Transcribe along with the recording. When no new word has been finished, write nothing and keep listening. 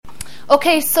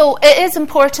Okay, so it is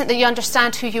important that you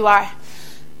understand who you are.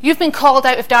 You've been called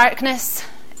out of darkness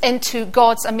into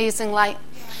God's amazing light.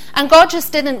 And God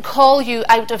just didn't call you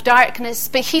out of darkness,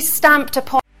 but He stamped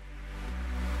upon.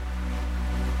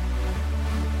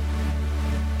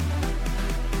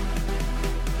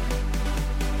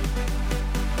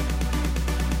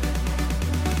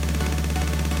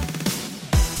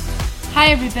 Hi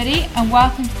everybody, and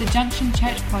welcome to the Junction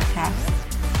Church podcast.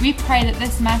 We pray that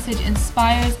this message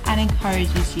inspires and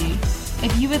encourages you.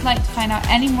 If you would like to find out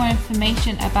any more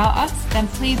information about us, then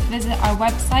please visit our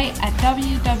website at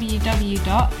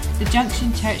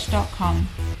www.thejunctionchurch.com.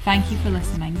 Thank you for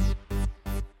listening.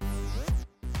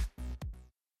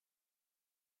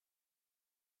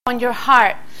 On your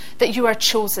heart that you are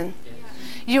chosen.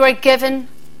 You have been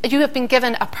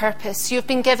given a purpose. You've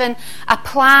been given a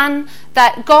plan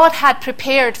that God had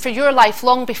prepared for your life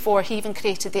long before He even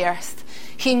created the earth.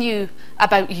 He knew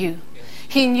about you.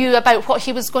 He knew about what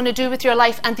He was going to do with your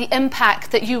life and the impact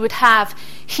that you would have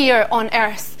here on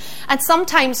earth. And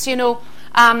sometimes, things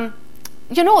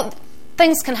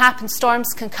can happen,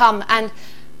 storms can come, and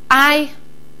I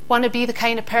want to be the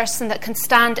kind of person that can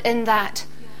stand in that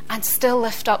and still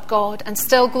lift up God and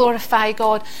still glorify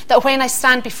God, that when I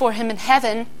stand before Him in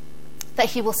heaven, that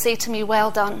He will say to me,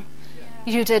 "Well done,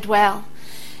 you did well."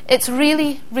 It's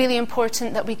really, really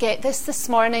important that we get this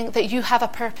morning, that you have a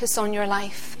purpose on your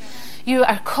life. You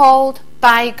are called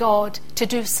by God to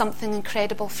do something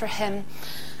incredible for Him.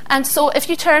 And so if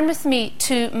you turn with me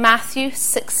to Matthew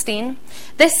 16,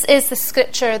 this is the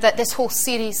scripture that this whole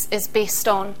series is based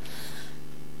on.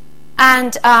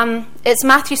 And it's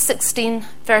Matthew 16,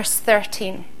 verse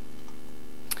 13.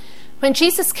 When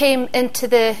Jesus came into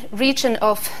the region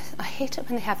of... I hate it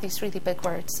when they have these really big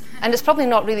words. And it's probably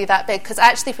not really that big, because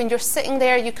actually when you're sitting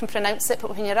there, you can pronounce it,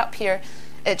 but when you're up here,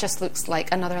 it just looks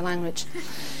like another language.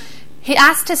 He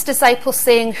asked His disciples,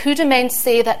 saying, "Who do men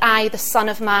say that I, the Son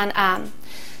of Man, am?"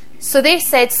 So they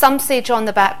said, "Some say John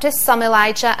the Baptist, some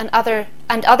Elijah, and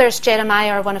others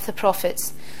Jeremiah or one of the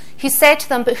prophets." He said to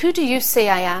them, "But who do you say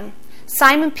I am?"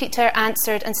 Simon Peter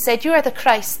answered and said, "You are the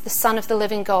Christ, the Son of the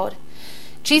living God."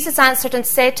 Jesus answered and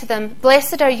said to them,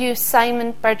 "Blessed are you,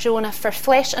 Simon Bar-Jonah, for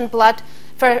flesh and blood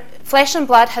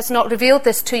has not revealed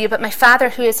this to you, but my Father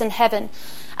who is in heaven.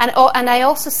 And I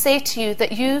also say to you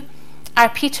that you are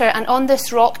Peter, and on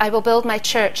this rock I will build my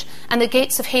church, and the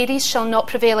gates of Hades shall not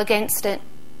prevail against it.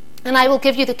 And I will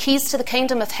give you the keys to the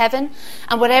kingdom of heaven,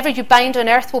 and whatever you bind on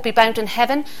earth will be bound in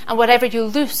heaven, and whatever you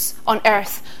loose on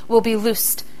earth will be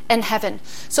loosed in heaven."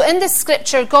 So in this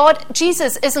scripture,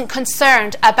 Jesus isn't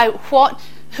concerned about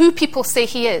who people say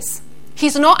He is.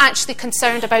 He's not actually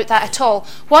concerned about that at all.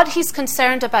 What He's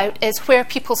concerned about is where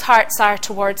people's hearts are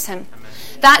towards Him. Amen.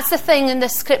 That's the thing in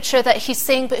this scripture that He's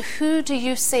saying, "But who do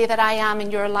you say that I am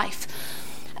in your life?"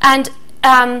 And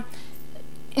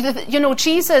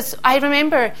Jesus, I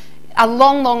remember a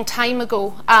long, long time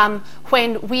ago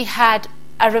when we had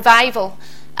a revival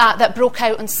that broke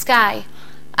out in Skye.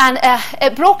 And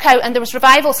it broke out, and there was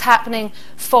revivals happening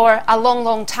for a long,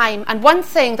 long time. And one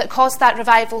thing that caused that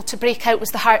revival to break out was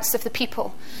the hearts of the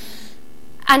people.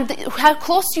 And how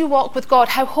close you walk with God,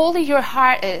 how holy your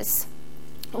heart is,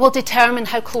 will determine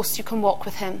how close you can walk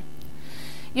with Him.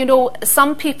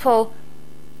 Some people,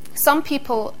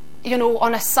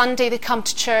 on a Sunday they come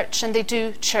to church and they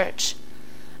do church.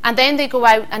 And then they go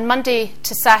out, and Monday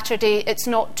to Saturday it's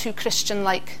not too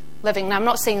Christian-like living. Now, I'm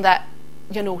not saying that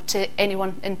to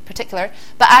anyone in particular,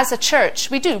 but as a church,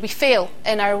 we fail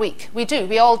in our week.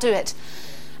 We all do it.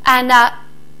 And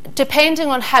depending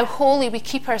on how holy we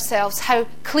keep ourselves, how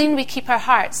clean we keep our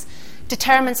hearts,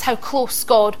 determines how close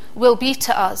God will be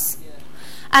to us. Yeah.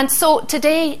 And so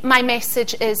today, my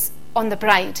message is on the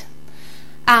bride.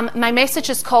 My message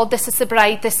is called, "This is the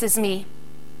bride, this is me."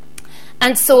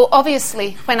 And so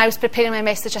obviously, when I was preparing my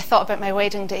message, I thought about my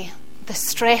wedding day, the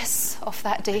stress of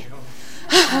that day.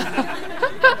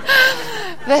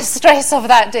 The stress of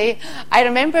that day. I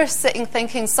remember sitting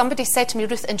thinking, somebody said to me,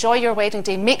 "Ruth, enjoy your wedding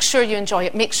day. Make sure you enjoy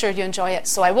it.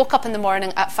 So I woke up in the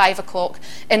morning at 5 o'clock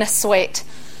in a sweat,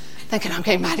 thinking I'm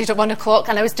getting married at 1 o'clock,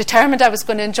 and I was determined I was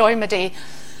going to enjoy my day.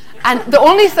 And the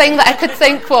only thing I could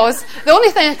think was,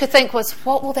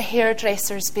 what will the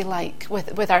hairdressers be like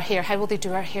with our hair? How will they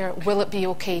do our hair? Will it be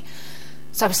okay?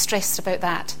 So I was stressed about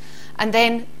that. And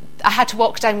then I had to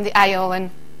walk down the aisle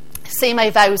and say my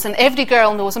vows, and every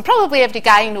girl knows, and probably every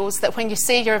guy knows, that when you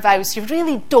say your vows, you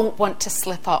really don't want to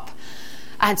slip up.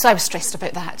 And so I was stressed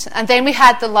about that. And then we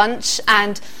had the lunch,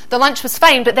 and the lunch was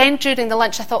fine, but then during the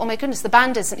lunch I thought, oh my goodness, the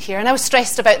band isn't here, and I was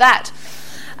stressed about that.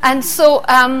 And so,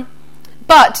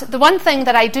 but the one thing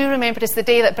that I do remember is the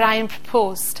day that Brian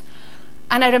proposed.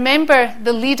 And I remember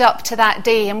the lead up to that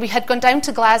day, and we had gone down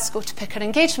to Glasgow to pick our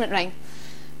engagement ring.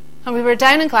 And we were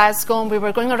down in Glasgow, and we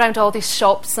were going around all these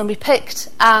shops, and we picked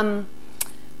the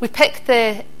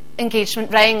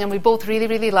engagement ring, and we both really,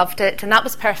 really loved it, and that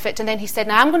was perfect. And then he said,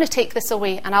 now I'm going to take this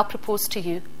away, and I'll propose to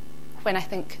you when I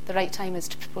think the right time is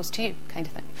to propose to you, kind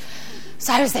of thing.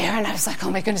 So I was there, and I was like,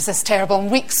 oh my goodness, this is terrible. And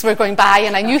weeks were going by,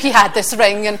 and I knew he had this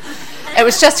ring, and it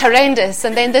was just horrendous.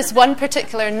 And then this one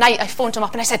particular night, I phoned him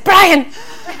up, and I said, Brian,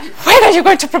 when are you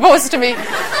going to propose to me?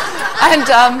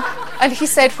 And he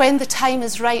said, when the time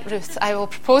is right, Ruth, I will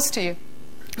propose to you.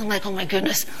 I'm like, oh my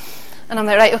goodness. And I'm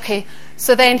like, right, okay.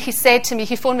 So then he said to me,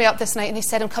 he phoned me up this night, and he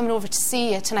said, I'm coming over to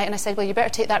see you tonight. And I said, well, you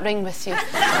better take that ring with you.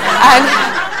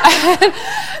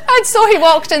 and so he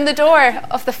walked in the door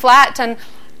of the flat, and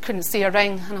couldn't see a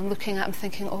ring, and I'm looking at him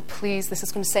thinking, oh please, this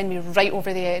is going to send me right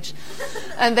over the edge.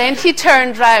 And then he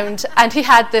turned round, and he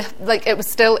had it was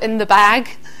still in the bag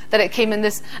that it came in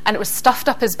this, and it was stuffed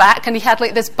up his back, and he had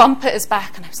like this bump at his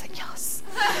back, and I was like, yes,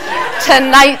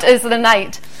 tonight is the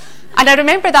night. And I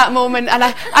remember that moment, and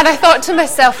I thought to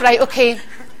myself, right, okay,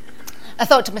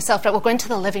 we'll go into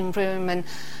the living room, and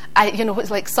it's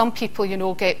like some people,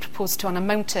 get proposed to on a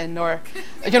mountain or,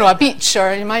 a beach,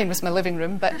 or mine was my living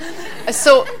room. But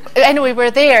so anyway,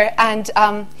 we're there, and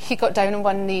he got down on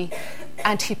one knee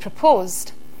and he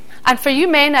proposed. And for you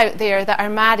men out there that are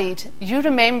married, you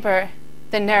remember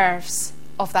the nerves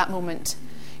of that moment.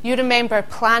 You remember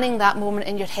planning that moment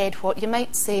in your head, what you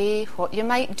might say, what you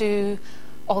might do,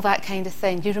 all that kind of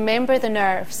thing. You remember the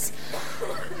nerves.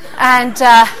 And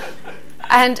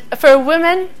for a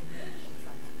woman,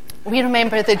 we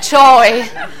remember the joy.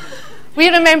 We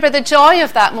remember the joy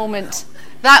of that moment.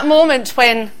 That moment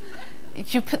when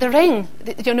you put the ring,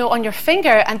 on your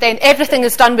finger, and then everything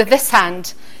is done with this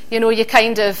hand. You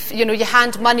kind of, you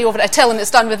hand money over a till, and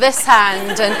it's done with this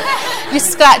hand. And you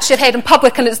scratch your head in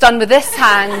public, and it's done with this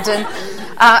hand. And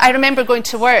I remember going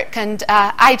to work, and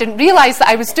I didn't realise that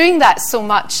I was doing that so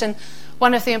much. And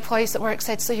one of the employees at work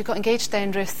said, so you got engaged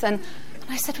then, Ruth? And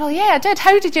I said, well, yeah, I did.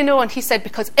 How did you know? And he said,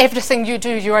 because everything you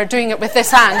do, you are doing it with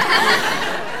this hand.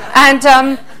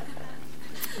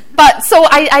 But so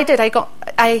I did.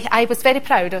 I was very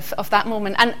proud of that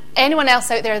moment. And anyone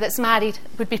else out there that's married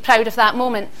would be proud of that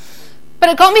moment. But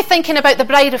it got me thinking about the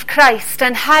bride of Christ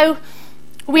and how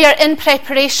we are in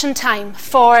preparation time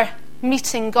for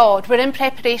meeting God. We're in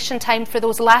preparation time for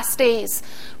those last days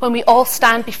when we all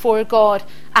stand before God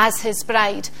as his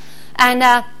bride.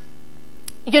 And,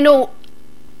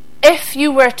 if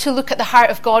you were to look at the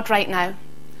heart of God right now,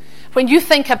 when you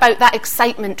think about that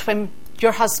excitement when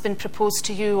your husband proposed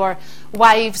to you, or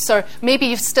wives, or maybe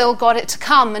you've still got it to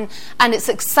come, and it's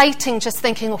exciting just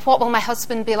thinking, what will my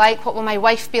husband be like, what will my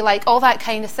wife be like, all that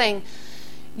kind of thing.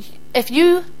 If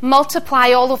you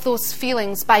multiply all of those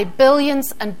feelings by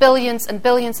billions and billions and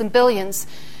billions and billions,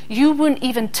 you wouldn't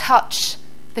even touch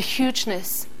the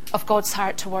hugeness of God's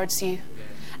heart towards you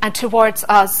and towards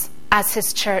us as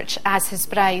his church, as his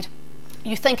bride.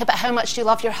 You think about how much you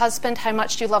love your husband, how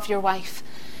much you love your wife.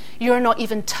 You're not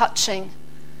even touching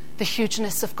the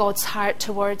hugeness of God's heart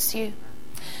towards you.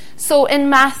 So in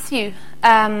Matthew,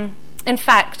 in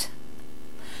fact,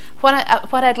 what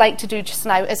I'd like to do just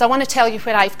now is I want to tell you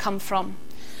where I've come from.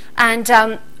 And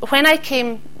when I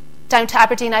came down to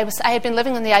Aberdeen, I had been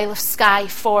living on the Isle of Skye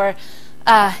for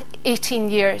 18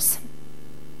 years.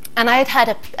 And I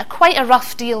had quite a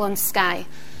rough deal on Skye.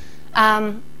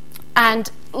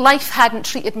 And life hadn't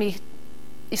treated me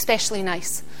especially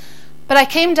nice. But I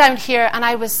came down here, and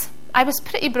I was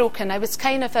pretty broken. I was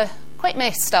kind of quite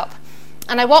messed up.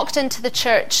 And I walked into the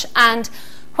church, and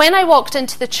when I walked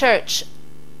into the church,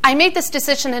 I made this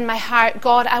decision in my heart,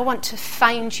 God, I want to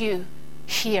find you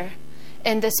here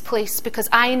in this place, because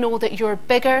I know that you're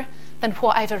bigger than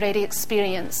what I've already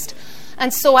experienced.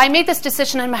 And so I made this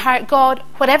decision in my heart, God,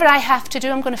 whatever I have to do,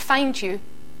 I'm going to find you.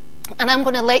 And I'm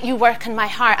going to let you work in my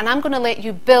heart, and I'm going to let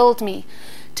you build me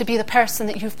to be the person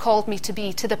that you've called me to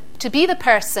be the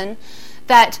person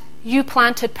that you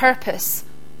planted purpose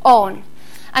on.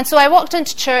 And so I walked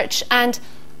into church, and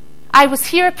I was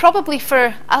here probably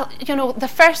for, the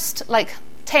first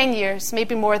 10 years,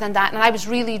 maybe more than that, and I was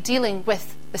really dealing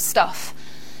with the stuff.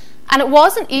 And it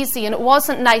wasn't easy, and it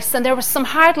wasn't nice, and there were some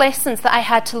hard lessons that I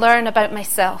had to learn about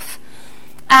myself.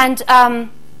 And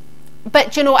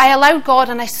But, I allowed God,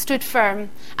 and I stood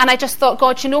firm. And I just thought,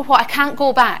 God, you know what? I can't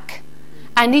go back.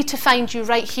 I need to find you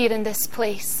right here in this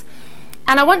place.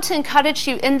 And I want to encourage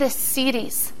you in this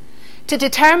series to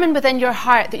determine within your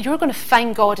heart that you're going to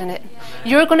find God in it.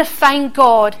 You're going to find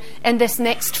God in this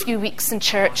next few weeks in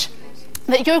church.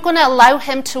 That you're going to allow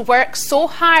him to work so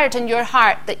hard in your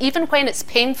heart that even when it's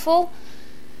painful,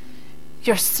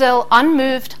 you're still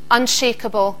unmoved,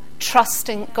 unshakable,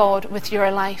 trusting God with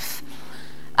your life.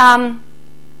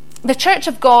 The church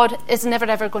of God is never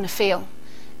ever going to fail.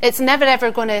 It's never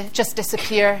ever going to just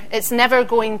disappear. It's never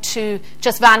going to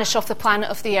just vanish off the planet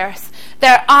of the earth.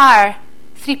 There are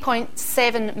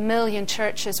 3.7 million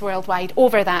churches worldwide,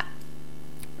 over that,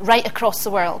 right across the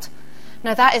world.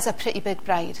 Now that is a pretty big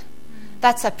bride.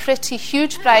 That's a pretty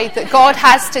huge bride that God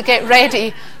has to get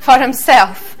ready for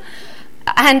himself.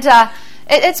 And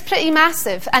it's pretty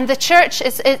massive. And the church,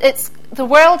 the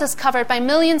world is covered by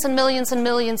millions and millions and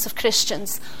millions of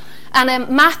Christians. And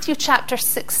in Matthew chapter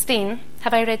 16,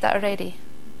 have I read that already?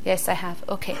 Yes, I have.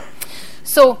 Okay.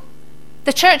 So,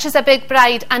 the church is a big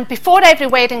bride, and before every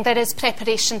wedding there is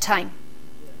preparation time.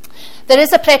 There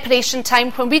is a preparation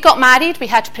time. When we got married, we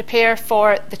had to prepare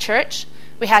for the church.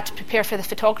 We had to prepare for the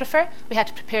photographer. We had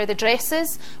to prepare the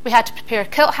dresses. We had to prepare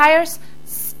kilt hires,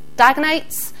 stag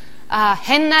nights,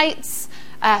 hen nights,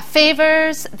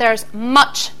 favours. There's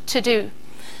much to do.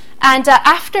 And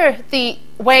after the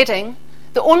wedding,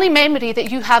 the only memory that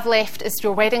you have left is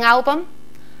your wedding album,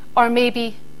 or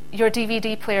maybe your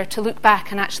DVD player to look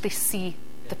back and actually see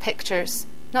the pictures.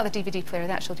 Not the DVD player,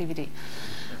 the actual DVD.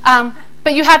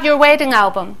 But you have your wedding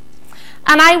album.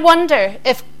 And I wonder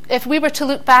if we were to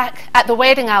look back at the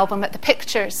wedding album, at the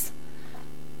pictures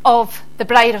of the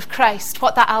bride of Christ,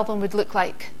 what that album would look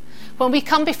like. When we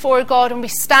come before God and we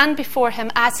stand before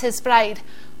him as his bride,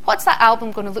 what's that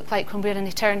album going to look like when we're in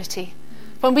eternity?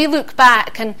 When we look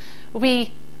back and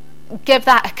we give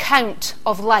that account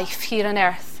of life here on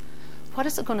earth, what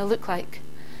is it going to look like?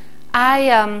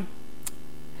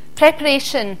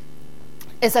 Preparation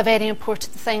is a very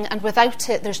important thing, and without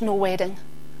it, there's no wedding.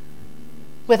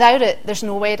 Without it, there's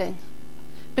no wedding,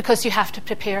 because you have to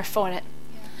prepare for it.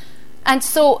 Yeah. And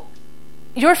so,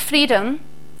 your freedom,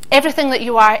 everything that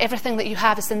you are, everything that you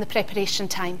have is in the preparation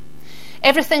time.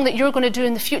 Everything that you're going to do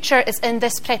in the future is in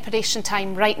this preparation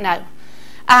time right now.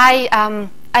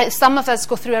 Some of us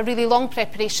go through a really long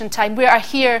preparation time. We are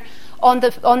here on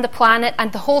the planet,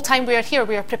 and the whole time we are here,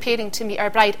 we are preparing to meet our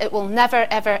bride. It will never,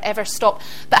 ever, ever stop.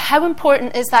 But how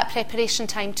important is that preparation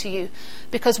time to you?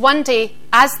 Because one day,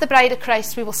 as the bride of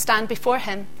Christ, we will stand before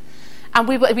him, and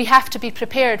we have to be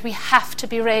prepared. We have to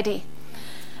be ready.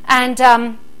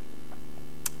 And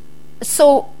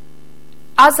so,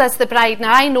 us as the bride,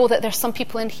 now I know that there's some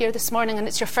people in here this morning, and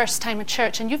it's your first time in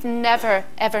church, and you've never,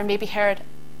 ever maybe heard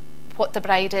what the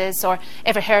bride is, or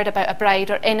ever heard about a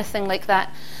bride, or anything like that.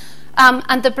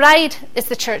 And the bride is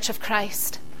the church of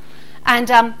Christ. And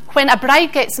when a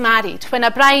bride gets married, when a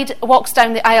bride walks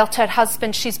down the aisle to her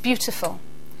husband, she's beautiful.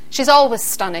 She's always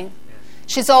stunning.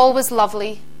 She's always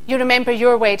lovely. You remember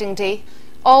your wedding day.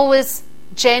 Always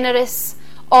generous,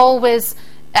 always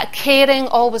caring,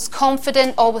 always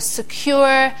confident, always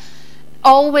secure,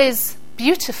 always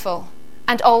beautiful,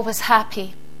 and always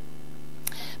happy.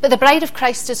 But the bride of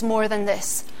Christ is more than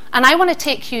this. And I want to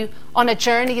take you on a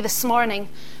journey this morning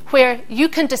where you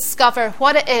can discover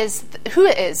what it is, who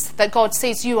it is that God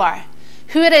says you are.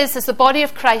 Who it is as the body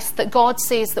of Christ that God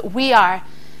says that we are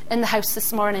in the house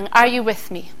this morning. Are you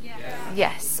with me? Yes.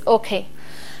 Yes. Okay.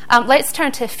 Let's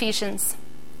turn to Ephesians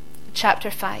chapter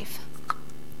 5.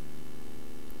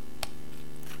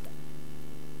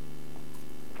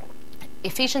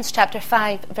 Ephesians chapter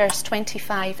 5, verse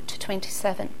 25 to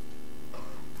 27.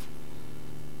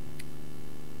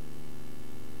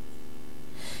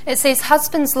 It says,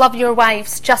 "Husbands, love your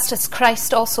wives, just as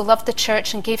Christ also loved the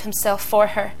church and gave himself for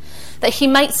her, that he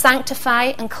might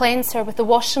sanctify and cleanse her with the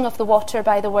washing of the water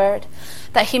by the word,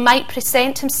 that he might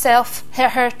present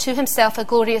her to himself a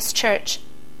glorious church,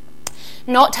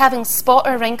 not having spot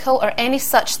or wrinkle or any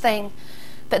such thing,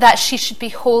 but that she should be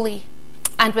holy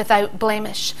and without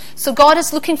blemish." So God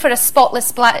is looking for a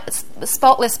spotless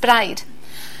bride.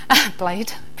 Bride.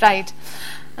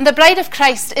 And the bride of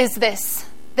Christ is this.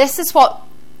 This is what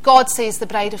God says the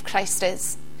bride of Christ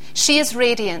is. She is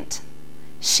radiant.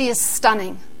 She is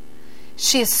stunning.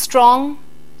 She is strong.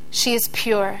 She is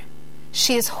pure.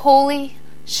 She is holy.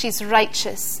 She is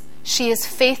righteous. She is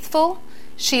faithful.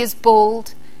 She is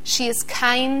bold. She is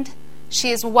kind. She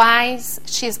is wise.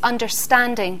 She is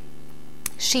understanding.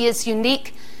 She is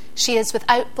unique. She is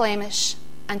without blemish.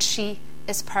 And she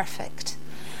is perfect.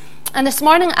 And this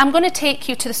morning I'm going to take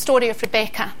you to the story of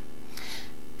Rebecca.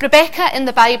 Rebecca in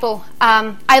the Bible,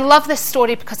 I love this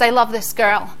story because I love this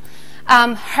girl.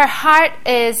 Her heart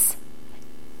is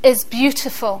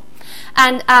beautiful.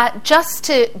 And just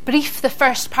to brief the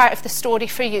first part of the story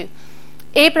for you,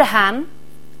 Abraham,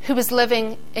 who was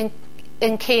living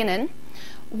in Canaan,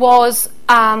 was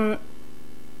the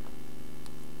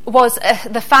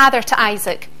father to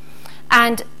Isaac.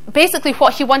 And basically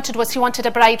what he wanted was he wanted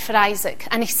a bride for Isaac.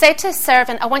 And he said to his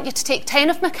servant, I want you to take 10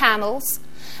 of my camels,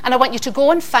 and I want you to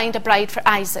go and find a bride for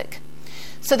Isaac.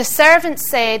 So the servant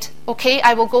said, okay,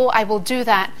 I will go, I will do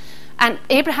that. And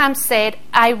Abraham said,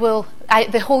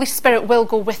 the Holy Spirit will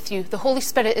go with you. The Holy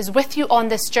Spirit is with you on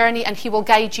this journey, and he will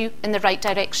guide you in the right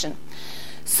direction.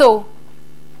 So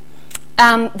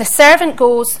the servant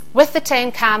goes with the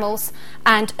 10 camels,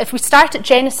 and if we start at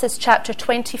Genesis chapter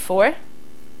 24.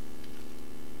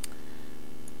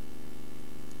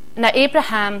 Now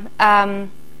Abraham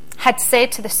had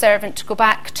said to the servant to go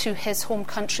back to his home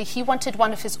country. He wanted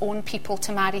one of his own people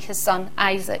to marry his son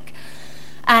Isaac.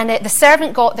 And the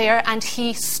servant got there, and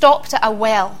he stopped at a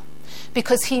well,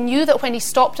 because he knew that when he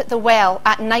stopped at the well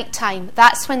at night time,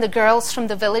 that's when the girls from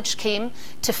the village came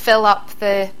to fill up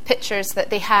the pitchers that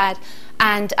they had.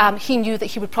 And he knew that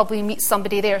he would probably meet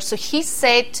somebody there. So he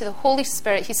said to the Holy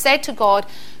Spirit, he said to God,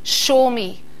 show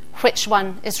me which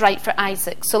one is right for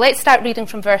Isaac. So let's start reading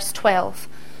from verse 12.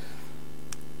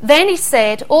 Then he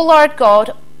said, O Lord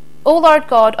God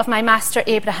of my master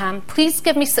Abraham, please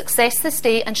give me success this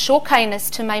day and show kindness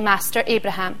to my master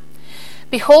Abraham.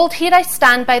 Behold, here I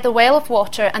stand by the well of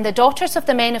water, and the daughters of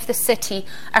the men of the city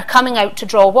are coming out to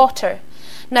draw water.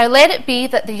 Now let it be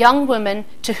that the young woman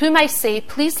to whom I say,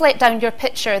 please let down your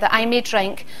pitcher that I may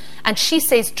drink, and she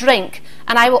says, drink,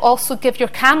 and I will also give your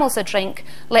camels a drink,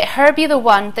 let her be the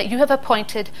one that you have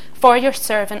appointed for your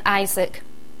servant Isaac.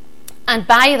 And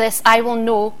by this I will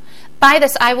know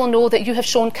that you have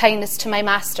shown kindness to my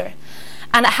master.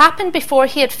 And it happened before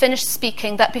he had finished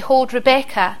speaking that, behold,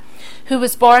 Rebekah, who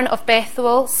was born of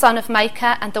Bethuel, son of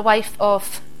Micah, and the wife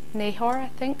of Nahor, I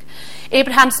think,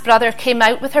 Abraham's brother, came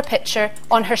out with her pitcher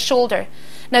on her shoulder.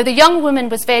 Now the young woman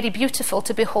was very beautiful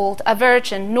to behold, a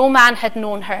virgin, no man had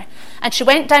known her. And she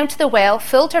went down to the well,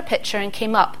 filled her pitcher, and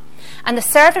came up. And the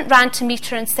servant ran to meet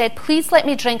her and said, please let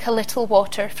me drink a little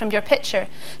water from your pitcher.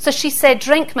 So she said,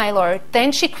 drink, my lord.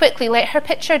 Then she quickly let her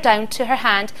pitcher down to her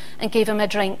hand and gave him a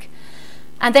drink.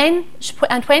 And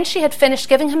when she had finished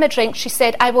giving him a drink, she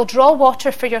said, I will draw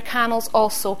water for your camels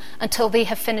also until they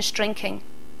have finished drinking.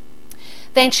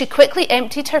 Then she quickly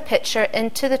emptied her pitcher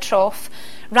into the trough,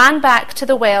 ran back to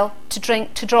the well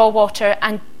to draw water,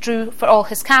 and drew for all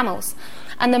his camels.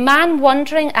 And the man,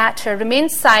 wondering at her,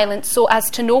 remained silent so as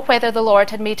to know whether the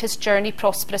Lord had made his journey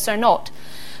prosperous or not.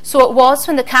 So it was,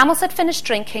 when the camels had finished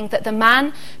drinking, that the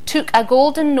man took a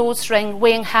golden nose ring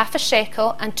weighing 1/2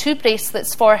 shekel and 2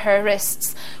 bracelets for her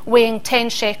wrists weighing 10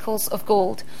 shekels of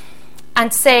gold,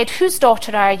 and said, whose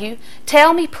daughter are you?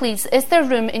 Tell me, please, is there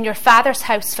room in your father's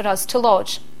house for us to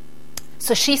lodge?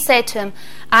 So she said to him,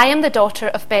 I am the daughter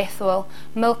of Bethuel,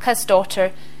 Milcah's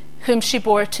daughter, whom she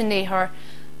bore to Nahor.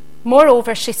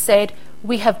 Moreover, she said,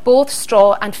 we have both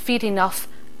straw and feed enough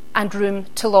and room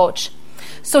to lodge.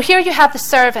 So here you have the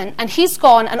servant, and he's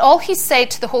gone, and all he said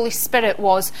to the Holy Spirit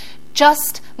was,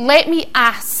 just let me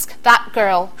ask that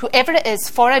girl, whoever it is,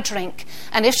 for a drink,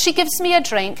 and if she gives me a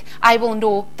drink, I will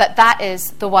know that that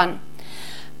is the one.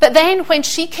 But then when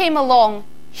she came along,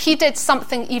 he did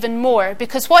something even more,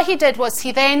 because what he did was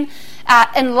he then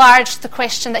enlarged the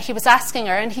question that he was asking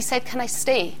her, and he said, can I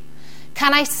stay?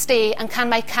 Can I stay, and can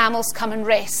my camels come and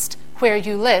rest where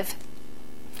you live?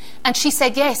 And she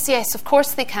said, yes, of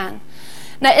course they can.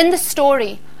 Now in the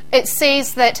story, it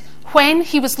says that when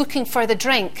he was looking for the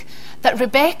drink, that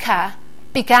Rebekah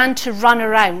began to run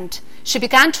around. She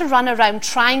began to run around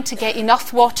trying to get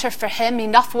enough water for him,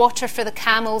 enough water for the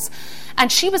camels.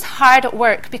 And she was hard at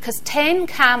work, because 10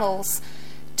 camels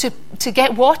to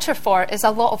get water for is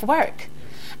a lot of work.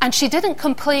 And she didn't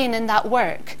complain in that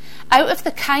work. Out of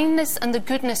the kindness and the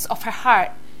goodness of her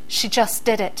heart, she just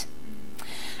did it.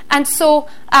 And so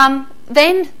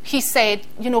then he said,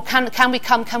 can we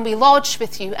come, can we lodge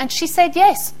with you? And she said,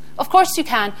 yes, of course you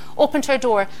can. Opened her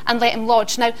door and let him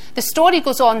lodge. Now, the story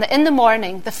goes on that in the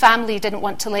morning, the family didn't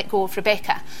want to let go of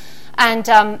Rebekah.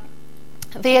 And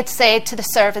they had said to the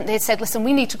servant, they had said, listen,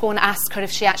 we need to go and ask her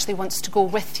if she actually wants to go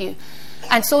with you.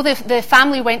 And so the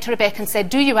family went to Rebekah and said,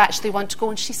 do you actually want to go?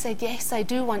 And she said, yes, I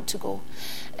do want to go.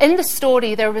 In the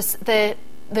story, there was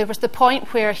the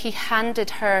point where he handed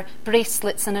her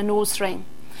bracelets and a nose ring.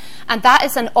 And that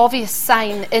is an obvious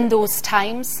sign in those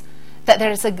times that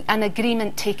there is an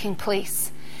agreement taking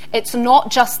place. It's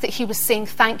not just that he was saying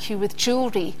thank you with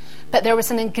jewellery, but there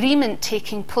was an agreement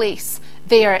taking place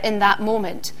there in that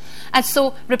moment. And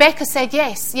so Rebekah said,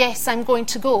 yes, I'm going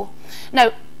to go.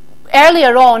 Now,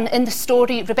 earlier on in the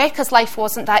story, Rebekah's life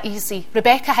wasn't that easy.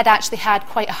 Rebekah had actually had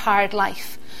quite a hard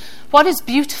life. What is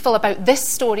beautiful about this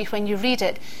story when you read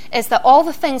it is that all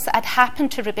the things that had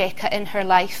happened to Rebekah in her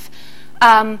life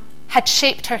had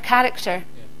shaped her character.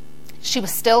 she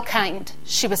was still kind,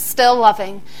 she was still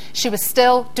loving, she was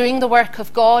still doing the work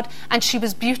of God, and she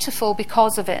was beautiful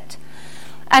because of it.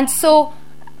 And so,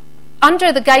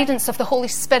 under the guidance of the Holy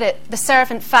Spirit, the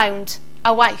servant found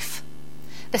a wife.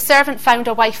 The servant found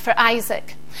a wife for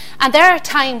Isaac. And there are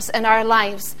times in our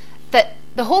lives that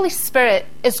the Holy Spirit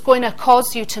is going to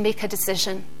cause you to make a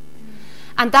decision.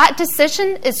 And that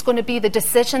decision is going to be the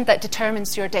decision that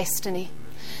determines your destiny.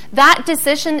 That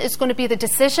decision is going to be the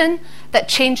decision that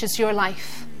changes your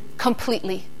life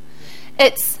completely.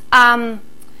 It's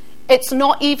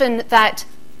not even that,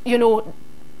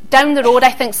 down the road,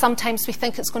 I think sometimes we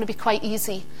think it's going to be quite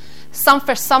easy.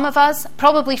 For some of us,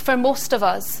 probably for most of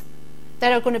us,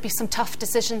 there are going to be some tough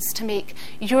decisions to make.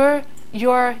 Your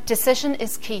decision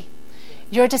is key.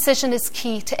 Your decision is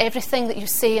key to everything that you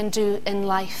say and do in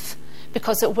life,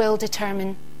 because it will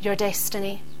determine your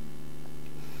destiny.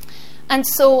 And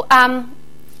so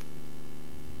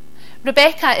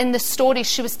Rebecca, in the story,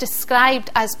 she was described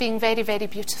as being very, very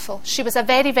beautiful. She was a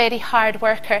very, very hard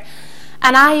worker.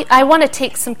 And I want to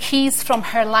take some keys from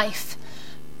her life,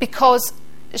 because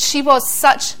she was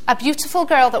such a beautiful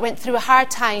girl that went through a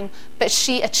hard time, but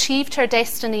she achieved her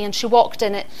destiny and she walked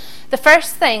in it. The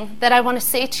first thing that I want to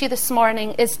say to you this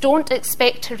morning is, don't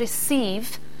expect to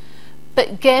receive,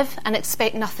 but give and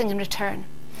expect nothing in return.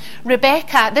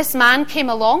 Rebecca, this man came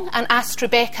along and asked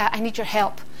Rebecca, I need your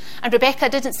help. And Rebecca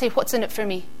didn't say, what's in it for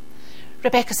me?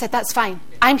 Rebecca said, that's fine.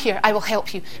 I'm here. I will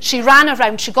help you. She ran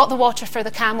around. She got the water for the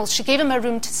camels. She gave him a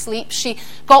room to sleep. She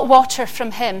got water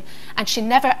from him. And she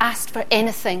never asked for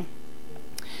anything.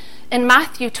 In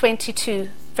Matthew 22,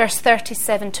 verse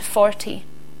 37 to 40,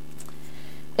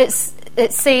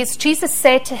 it says, Jesus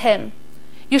said to him,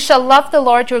 you shall love the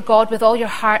Lord your God with all your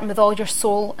heart and with all your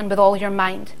soul and with all your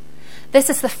mind. This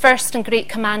is the first and great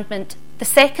commandment. The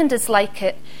second is like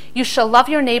it. You shall love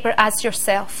your neighbour as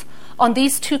yourself. On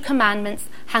these two commandments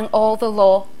hang all the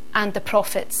law and the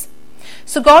prophets.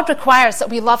 So God requires that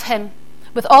we love him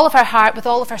with all of our heart, with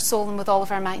all of our soul, and with all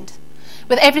of our mind.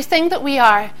 With everything that we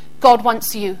are, God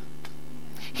wants you.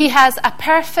 He has a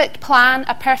perfect plan,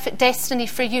 a perfect destiny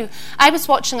for you. I was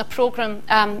watching a program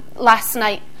last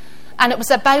night, and it was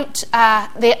about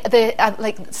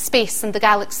like space and the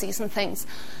galaxies and things.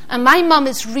 And my mum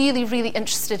is really, really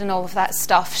interested in all of that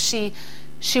stuff.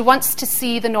 She wants to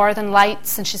see the Northern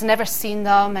Lights, and she's never seen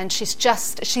them, and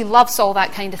she loves all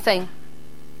that kind of thing.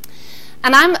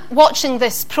 And I'm watching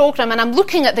this program, and I'm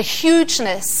looking at the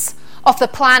hugeness of the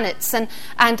planets and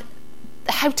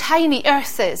how tiny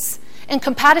Earth is. In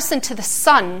comparison to the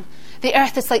sun, the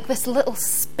Earth is like this little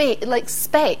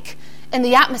speck in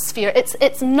the atmosphere.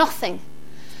 It's nothing.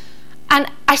 And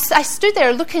I stood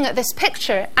there looking at this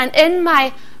picture, and in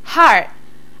my heart,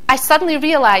 I suddenly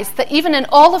realized that even in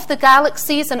all of the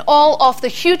galaxies and all of the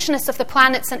hugeness of the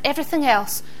planets and everything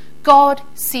else, God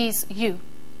sees you.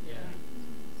 Yeah.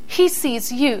 He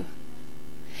sees you.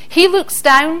 He looks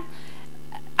down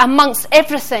amongst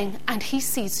everything and he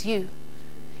sees you.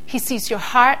 He sees your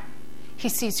heart. He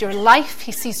sees your life.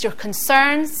 He sees your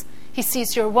concerns. He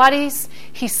sees your worries.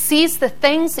 He sees the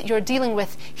things that you're dealing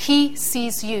with. He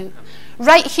sees you.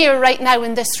 Right here, right now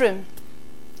in this room,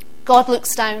 God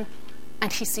looks down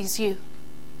and he sees you.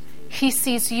 He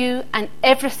sees you and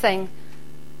everything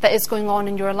that is going on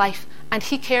in your life. And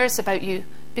he cares about you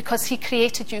because he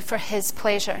created you for his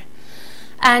pleasure.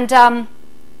 And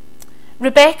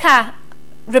Rebecca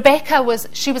was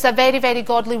a very, very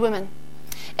godly woman.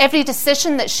 Every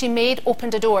decision that she made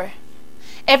opened a door.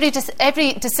 Every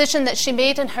decision that she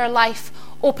made in her life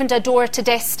opened a door to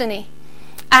destiny.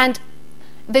 And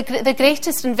the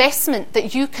greatest investment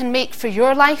that you can make for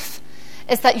your life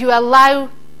is that you allow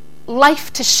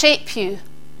life to shape you,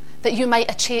 that you might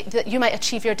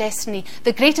achieve your destiny.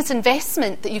 The greatest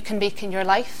investment that you can make in your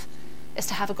life is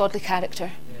to have a godly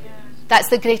character. Yeah. That's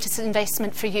the greatest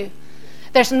investment for you.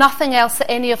 There's nothing else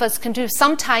that any of us can do.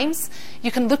 Sometimes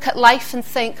you can look at life and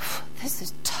think, this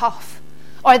is tough,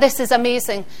 or this is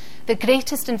amazing. The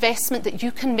greatest investment that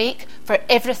you can make for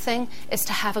everything is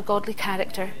to have a godly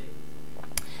character.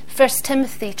 1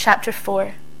 Timothy chapter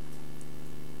 4.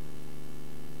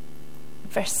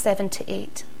 Verse 7 to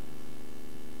 8.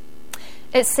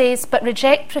 It says, but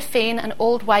reject profane and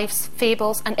old wives'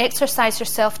 fables and exercise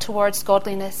yourself towards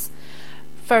godliness.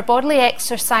 For bodily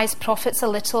exercise profits a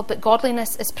little, but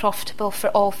godliness is profitable for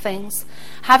all things,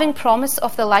 having promise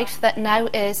of the life that now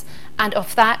is and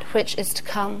of that which is to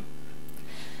come.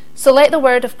 So let the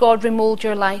word of God remold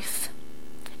your life.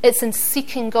 It's in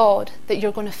seeking God that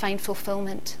you're going to find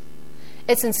fulfillment.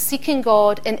 It's in seeking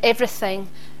God in everything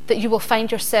that you will find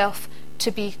yourself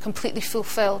to be completely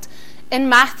fulfilled. In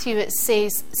Matthew it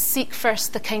says, seek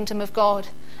first the kingdom of God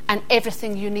and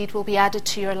everything you need will be added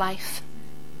to your life.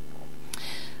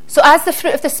 So as the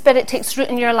fruit of the Spirit takes root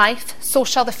in your life, so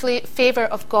shall the favour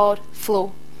of God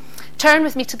flow. Turn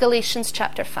with me to Galatians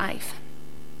chapter 5.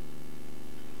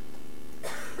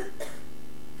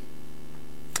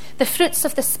 The fruits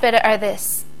of the Spirit are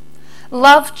this: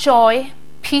 love, joy,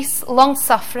 peace,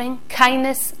 long-suffering,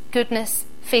 kindness, goodness,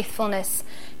 faithfulness,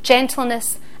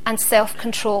 gentleness, and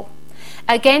self-control.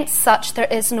 Against such there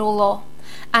is no law.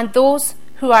 And those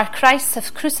who are Christ's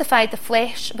have crucified the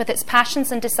flesh with its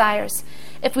passions and desires.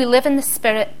 If we live in the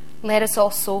Spirit, let us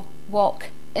also walk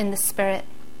in the Spirit.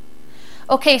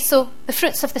 Okay, so the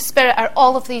fruits of the Spirit are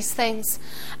all of these things.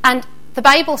 And the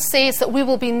Bible says that we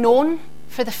will be known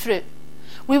for the fruit.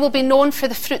 We will be known for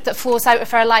the fruit that flows out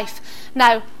of our life.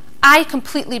 Now, I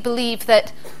completely believe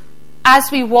that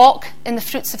as we walk in the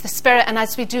fruits of the Spirit and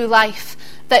as we do life,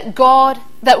 that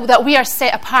that we are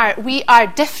set apart. We are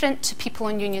different to people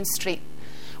on Union Street.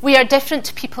 We are different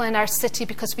to people in our city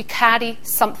because we carry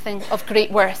something of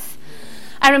great worth.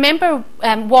 I remember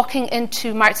walking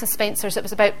into Marks and Spencer's. It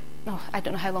was about, I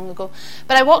don't know how long ago,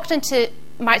 but I walked into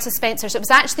Marks and Spencer's. It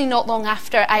was actually not long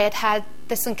after I had had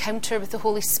this encounter with the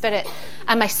Holy Spirit,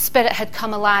 and my spirit had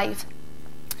come alive.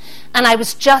 And I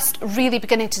was just really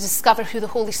beginning to discover who the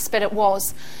Holy Spirit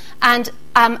was. And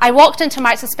I walked into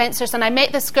Marks and Spencer's and I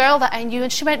met this girl that I knew,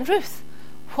 and she went, "Ruth,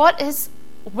 what is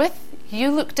with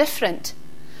you? Look different."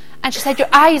 And she said, "Your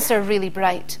eyes are really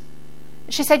bright."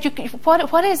 She said,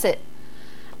 what is it?"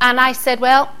 And I said,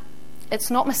 "Well, it's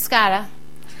not mascara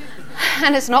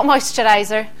and it's not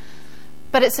moisturizer,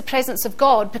 but it's the presence of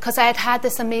God," because I had had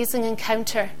this amazing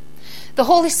encounter. The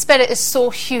Holy Spirit is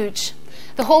so huge.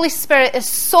 The Holy Spirit is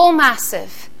so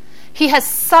massive. He has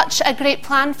such a great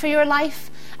plan for your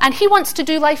life, and He wants to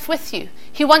do life with you.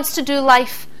 He wants to do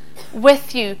life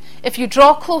with you. If you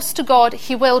draw close to God,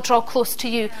 He will draw close to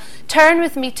you. Turn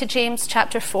with me to James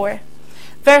chapter 4,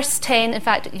 verse 10. In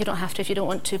fact, you don't have to if you don't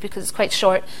want to, because it's quite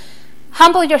short.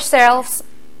 "Humble yourselves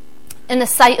in the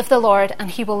sight of the Lord,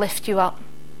 and He will lift you up."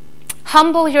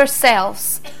 Humble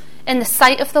yourselves in the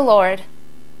sight of the Lord,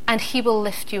 and He will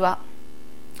lift you up.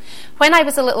 When I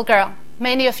was a little girl,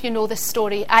 many of you know this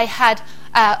story. I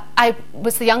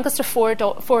was the youngest of four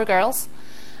girls.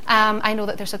 I know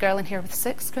that there's a girl in here with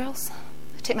 6 girls.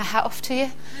 I take my hat off to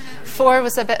you. 4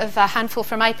 was a bit of a handful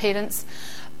for my parents.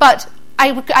 But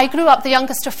I grew up the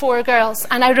youngest of 4 girls,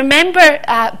 and I remember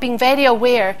being very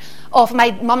aware of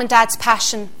my mum and dad's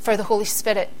passion for the Holy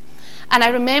Spirit. And I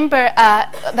remember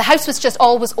the house was just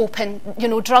always open. You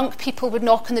know, drunk people would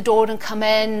knock on the door and come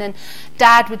in, and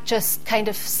Dad would just kind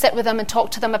of sit with them and talk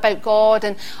to them about God,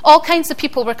 and all kinds of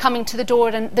people were coming to the door,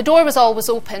 and the door was always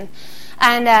open.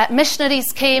 And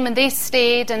missionaries came and they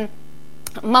stayed, and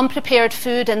Mum prepared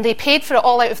food, and they paid for it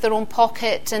all out of their own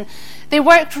pocket, and they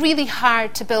worked really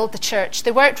hard to build the church.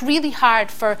 They worked really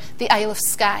hard for the Isle of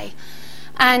Skye.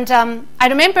 And I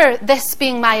remember this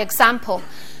being my example.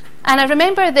 And I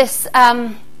remember this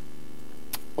one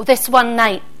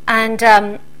night,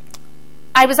 and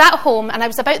I was at home, and I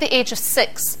was about the age of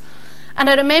 6, and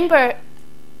I remember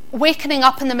waking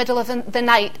up in the middle of the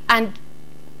night, and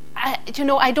I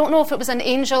don't know if it was an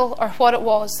angel or what it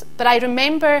was, but I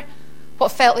remember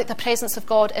what felt like the presence of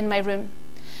God in my room.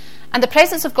 And the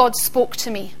presence of God spoke to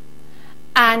me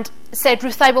and said,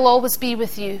 "Ruth, I will always be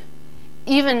with you.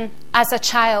 Even as a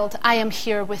child, I am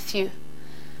here with you."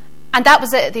 And that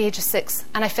was it at the age of 6,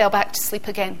 and I fell back to sleep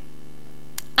again.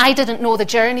 I didn't know the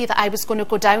journey that I was going to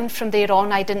go down from there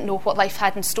on. I didn't know what life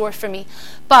had in store for me.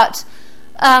 But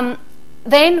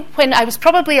then when I was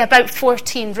probably about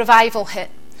 14, revival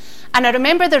hit. And I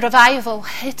remember the revival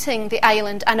hitting the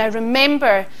island, and I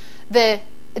remember the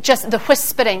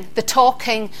whispering, the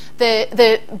talking,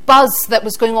 the buzz that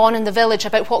was going on in the village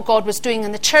about what God was doing,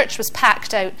 and the church was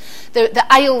packed out. The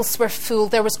aisles were full.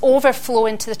 There was overflow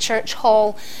into the church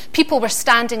hall. People were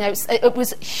standing out. It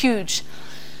was huge.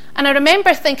 And I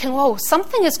remember thinking, "Whoa,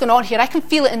 something is going on here. I can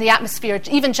feel it in the atmosphere,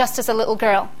 even just as a little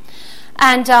girl."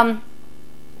 And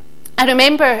I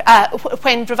remember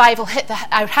when revival hit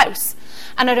our house,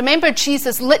 and I remember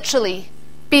Jesus literally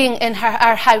being in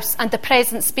our house and the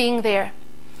presence being there.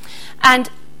 And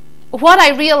what I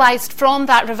realised from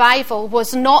that revival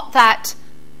was not that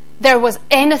there was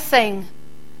anything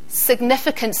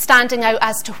significant standing out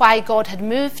as to why God had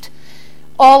moved.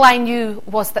 All I knew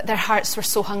was that their hearts were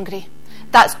so hungry.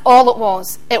 That's all it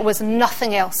was. It was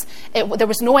nothing else. There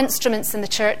was no instruments in the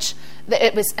church.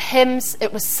 It was hymns,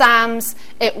 it was psalms,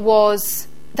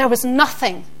 there was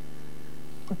nothing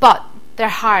but their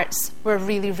hearts were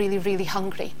really, really, really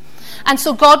hungry. And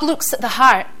so God looks at the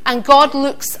heart, and God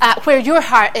looks at where your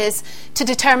heart is to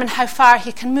determine how far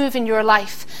he can move in your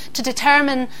life, to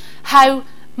determine how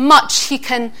much he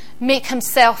can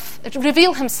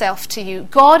reveal himself to you.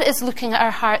 God is looking at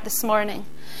our heart this morning.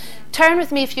 Turn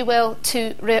with me, if you will,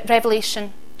 to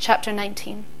Revelation chapter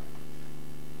 19.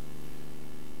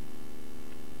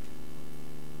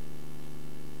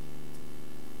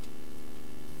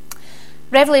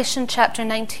 Revelation chapter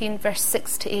 19, verse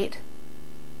 6 to 8.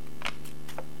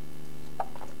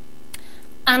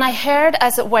 And I heard,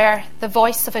 as it were, the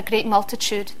voice of a great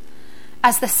multitude,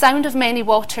 as the sound of many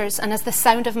waters, and as the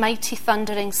sound of mighty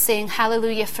thunderings, saying,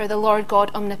 Hallelujah, for the Lord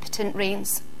God omnipotent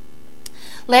reigns.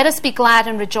 Let us be glad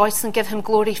and rejoice and give him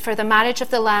glory, for the marriage of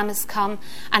the Lamb is come,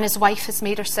 and his wife has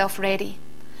made herself ready.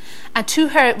 And to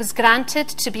her it was granted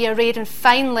to be arrayed in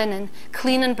fine linen,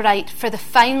 clean and bright, for the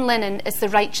fine linen is the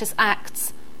righteous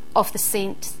acts of the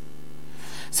saints.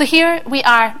 So here we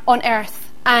are on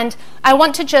earth, and I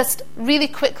want to just really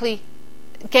quickly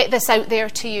get this out there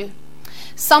to you.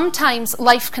 Sometimes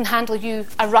life can handle you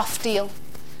a rough deal.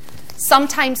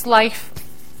 Sometimes life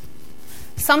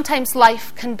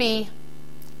can be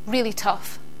really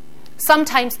tough.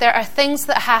 Sometimes there are things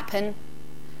that happen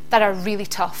that are really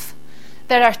tough.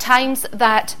 There are times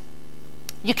that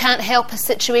you can't help a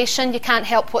situation, you can't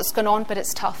help what's going on, but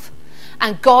it's tough.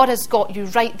 And God has got you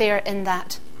right there in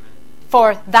that.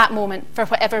 For that moment, for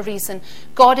whatever reason.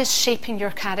 God is shaping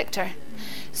your character.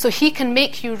 So he can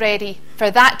make you ready for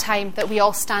that time that we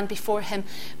all stand before him.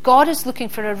 God is looking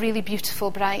for a really beautiful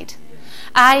bride.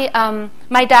 My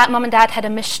mum and dad had a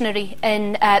missionary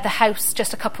in the house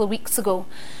just a couple of weeks ago.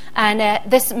 And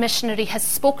this missionary has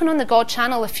spoken on the God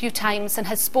channel a few times and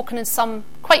has spoken in some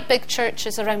quite big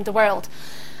churches around the world.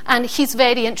 And he's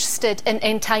very interested in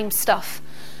end time stuff.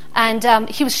 And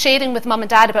he was sharing with mum and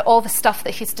dad about all the stuff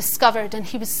that he's discovered. And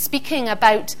he was speaking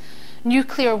about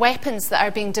nuclear weapons that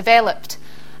are being developed.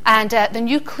 And the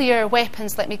nuclear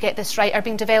weapons, let me get this right, are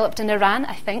being developed in Iran,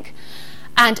 I think.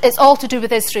 And it's all to do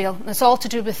with Israel. It's all to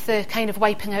do with the kind of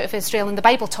wiping out of Israel. And the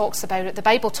Bible talks about it. The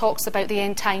Bible talks about the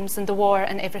end times and the war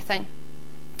and everything.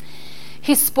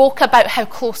 He spoke about how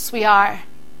close we are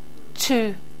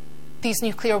to these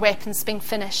nuclear weapons being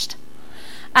finished.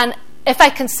 And if I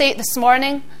can say it this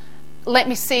morning, let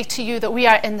me say to you that we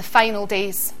are in the final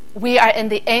days. We are in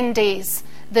the end days.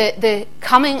 The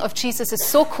coming of Jesus is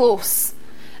so close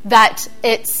that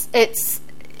it's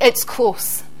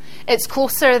close. It's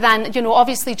closer than,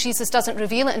 obviously Jesus doesn't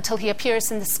reveal it until he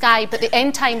appears in the sky, but the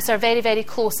end times are very, very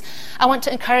close. I want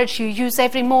to encourage you, use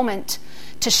every moment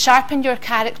to sharpen your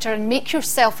character and make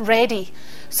yourself ready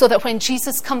so that when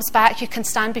Jesus comes back, you can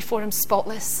stand before him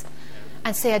spotless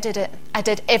and say, I did it. I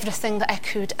did everything that I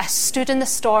could. I stood in the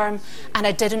storm and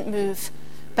I didn't move,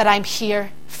 but I'm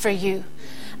here for you.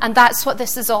 And that's what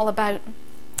this is all about.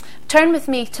 Turn with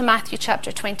me to Matthew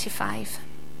chapter 25.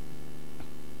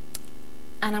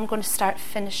 And I'm going to start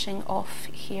finishing off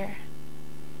here.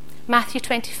 Matthew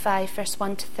 25, verse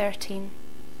 1 to 13.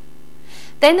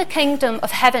 Then the kingdom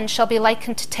of heaven shall be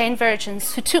likened to 10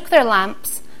 virgins who took their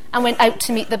lamps and went out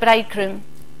to meet the bridegroom.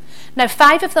 Now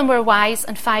 5 of them were wise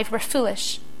and 5 were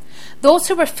foolish. Those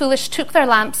who were foolish took their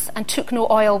lamps and took no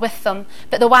oil with them,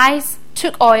 but the wise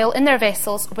took oil in their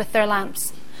vessels with their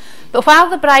lamps. But while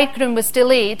the bridegroom was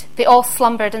delayed, they all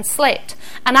slumbered and slept.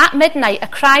 And at midnight a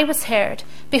cry was heard,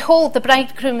 Behold, the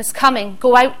bridegroom is coming,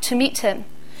 go out to meet him.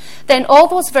 Then all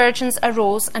those virgins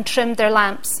arose and trimmed their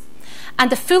lamps.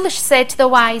 And the foolish said to the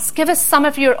wise, Give us some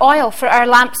of your oil, for our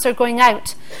lamps are going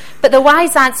out. But the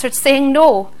wise answered, saying,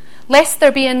 No, lest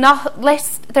there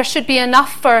should be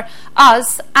enough for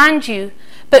us and you,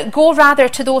 but go rather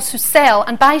to those who sell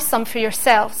and buy some for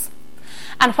yourselves.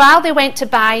 And while they went to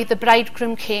buy, the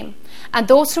bridegroom came, and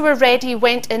those who were ready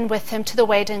went in with him to the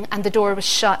wedding, and the door was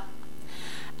shut.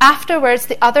 Afterwards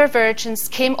the other virgins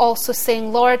came also,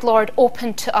 saying, Lord, Lord,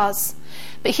 open to us.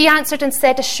 But he answered and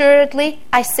said, Assuredly,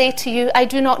 I say to you, I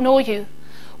do not know you.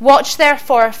 Watch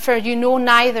therefore, for you know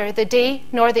neither the day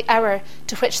nor the hour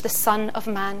to which the Son of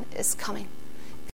Man is coming.